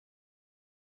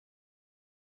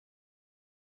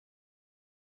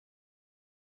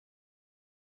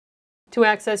To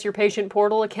access your patient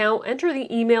portal account, enter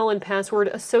the email and password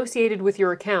associated with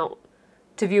your account.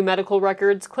 To view medical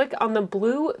records, click on the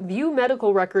blue View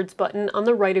Medical Records button on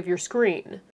the right of your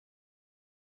screen.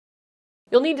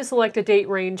 You'll need to select a date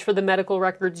range for the medical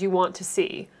records you want to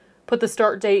see. Put the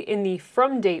start date in the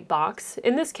From Date box.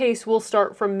 In this case, we'll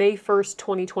start from May 1st,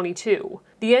 2022.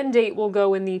 The end date will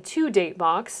go in the To Date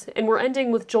box, and we're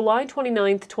ending with July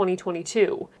 29th,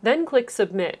 2022. Then click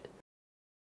Submit.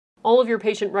 All of your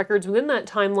patient records within that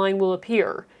timeline will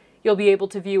appear. You'll be able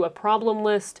to view a problem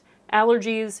list,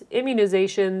 allergies,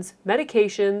 immunizations,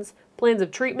 medications, plans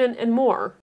of treatment, and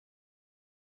more.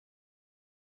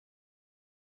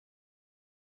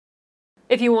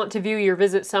 If you want to view your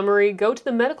visit summary, go to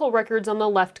the medical records on the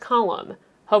left column,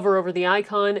 hover over the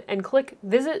icon, and click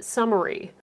Visit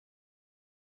Summary.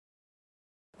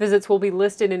 Visits will be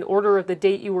listed in order of the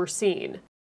date you were seen.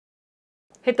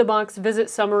 Hit the box Visit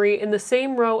Summary in the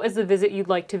same row as the visit you'd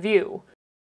like to view.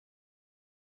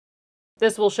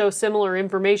 This will show similar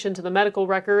information to the medical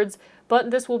records,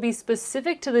 but this will be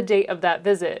specific to the date of that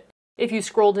visit. If you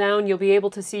scroll down, you'll be able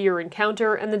to see your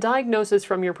encounter and the diagnosis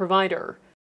from your provider.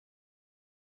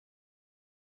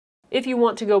 If you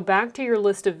want to go back to your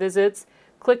list of visits,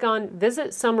 click on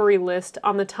Visit Summary List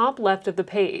on the top left of the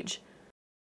page.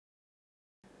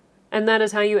 And that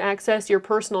is how you access your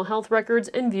personal health records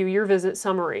and view your visit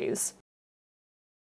summaries.